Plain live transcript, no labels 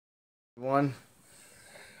One,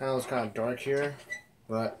 I know it's kind of dark here,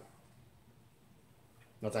 but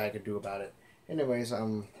nothing I could do about it. Anyways,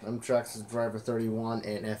 I'm Trax's Driver 31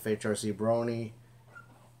 and FHRC Brony,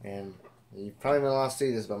 and you probably will not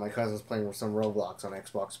see this, but my cousin's playing with some Roblox on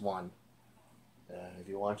Xbox One. If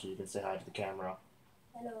you want to, you can say hi to the camera.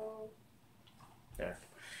 Hello. There.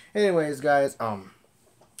 Anyways, guys,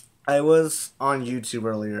 I was on YouTube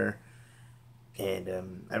earlier,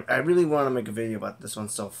 and I really want to make a video about this one,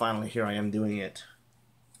 so finally here I am doing it.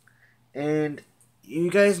 And you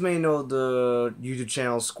guys may know the YouTube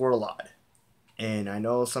channel Squirellod, and I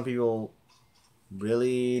know some people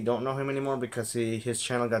really don't know him anymore because his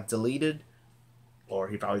channel got deleted, or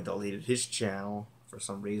he probably deleted his channel for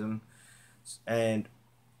some reason. And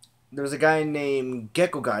there's a guy named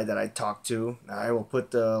Gecko Guy that I talked to. I will put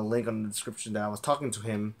the link on the description that I was talking to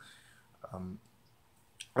him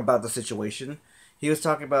about the situation. He was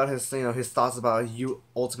talking about his thoughts about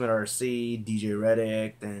Ultimate RC, DJ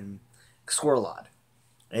Reddick, and Squirellod.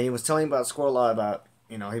 And he was telling about Squirellod about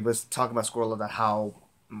he was talking about Squirellod about how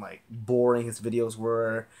like boring his videos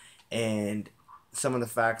were, and some of the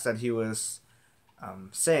facts that he was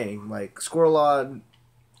saying. Like Squirellod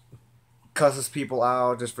cusses people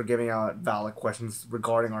out just for giving out valid questions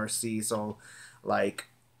regarding RC. So like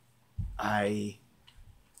I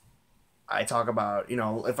talk about,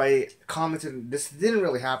 if I commented, this didn't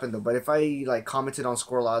really happen though, but if I like commented on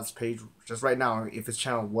Squirellod's page just right now, if his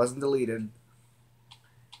channel wasn't deleted,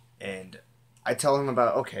 and I tell him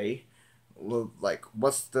about, okay, well, like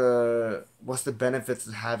what's the benefits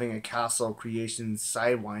of having a Castle Creation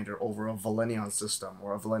Sidewinder over a Valenion system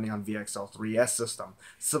or a Valenion VXL3S system,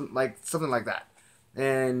 something like that,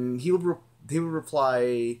 and he would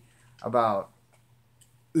reply about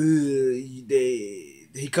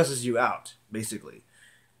he cusses you out, basically.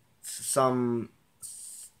 Some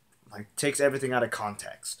like takes everything out of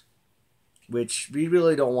context, which we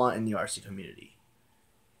really don't want in the RC community.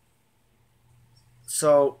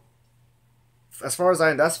 So, as far as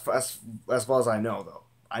as far as I know, though,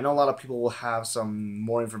 I know a lot of people will have some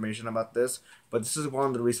more information about this, but this is one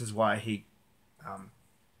of the reasons why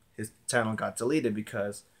his channel got deleted,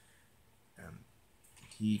 because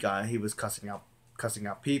he was cussing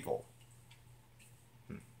out people.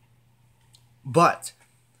 But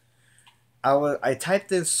I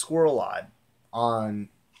typed in Squirellod on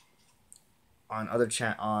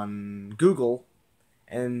on Google,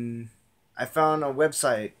 and I found a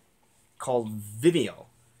website called VIMEO.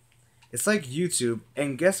 It's like YouTube,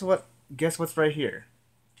 and guess what? Guess what's right here?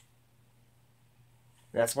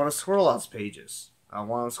 That's one of Squirellod's pages.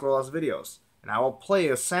 One of Squirellod's videos, and I will play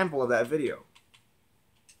a sample of that video.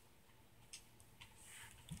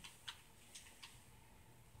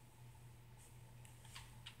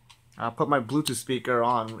 I'll put my Bluetooth speaker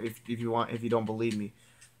on if you don't believe me,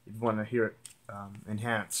 if you want to hear it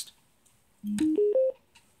enhanced.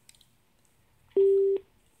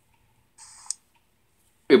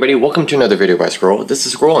 Everybody, welcome to another video by Squirrel. This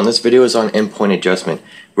is Squirrel, and this video is on endpoint adjustment.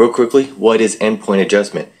 Real quickly, what is endpoint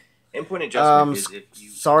adjustment? Endpoint adjustment is if you...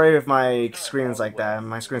 Sorry if my screen is like that.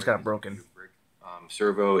 My screen's kind of broken.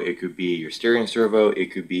 Servo, it could be your steering servo, it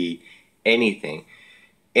could be anything.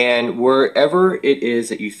 And wherever it is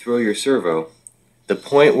that you throw your servo, the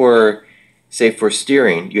point where, say for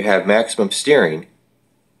steering, you have maximum steering,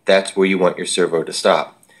 that's where you want your servo to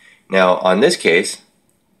stop. Now, on this case,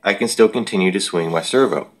 I can still continue to swing my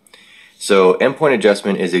servo. So endpoint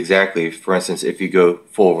adjustment is exactly, for instance, if you go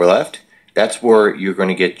full left, that's where you're going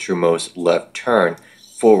to get your most left turn.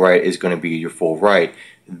 Full right is going to be your full right,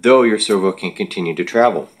 though your servo can continue to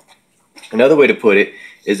travel. Another way to put it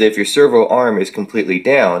is if your servo arm is completely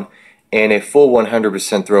down and a full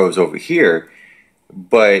 100% throw is over here,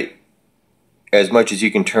 but as much as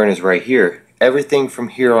you can turn is right here, everything from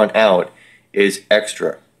here on out is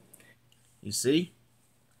extra. You see?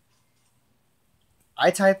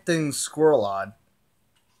 I typed in Squirellod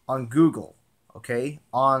on Google, okay?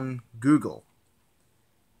 On Google.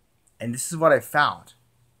 And this is what I found.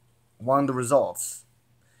 One of the results.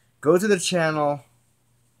 Go to the channel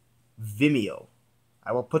VIMEO.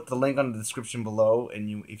 I will put the link on the description below,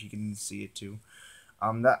 and if you can see it too.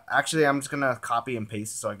 That actually, I'm just gonna copy and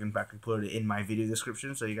paste it so I can back and put it in my video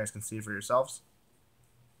description so you guys can see it for yourselves.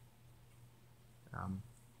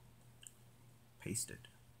 Paste it.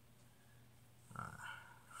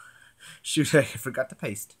 Shoot, I forgot to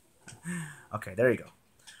paste. Okay, there you go.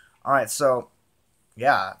 Alright, so,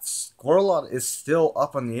 yeah, Squirellod is still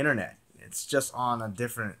up on the internet. It's just on a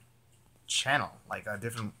different channel, like a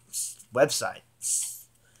different website. It's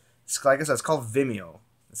like I said, it's called Vimeo.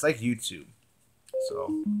 It's like YouTube.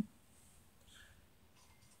 So,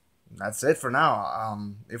 that's it for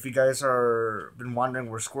now. If you guys are been wondering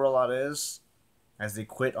where Squirellod is, has he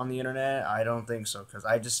quit on the internet? I don't think so, because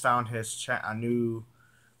I just found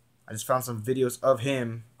I just found some videos of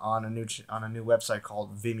him on on a new website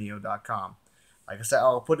called VIMEO.com. Like I said,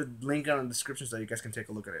 I'll put a link on the description so you guys can take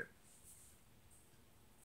a look at it.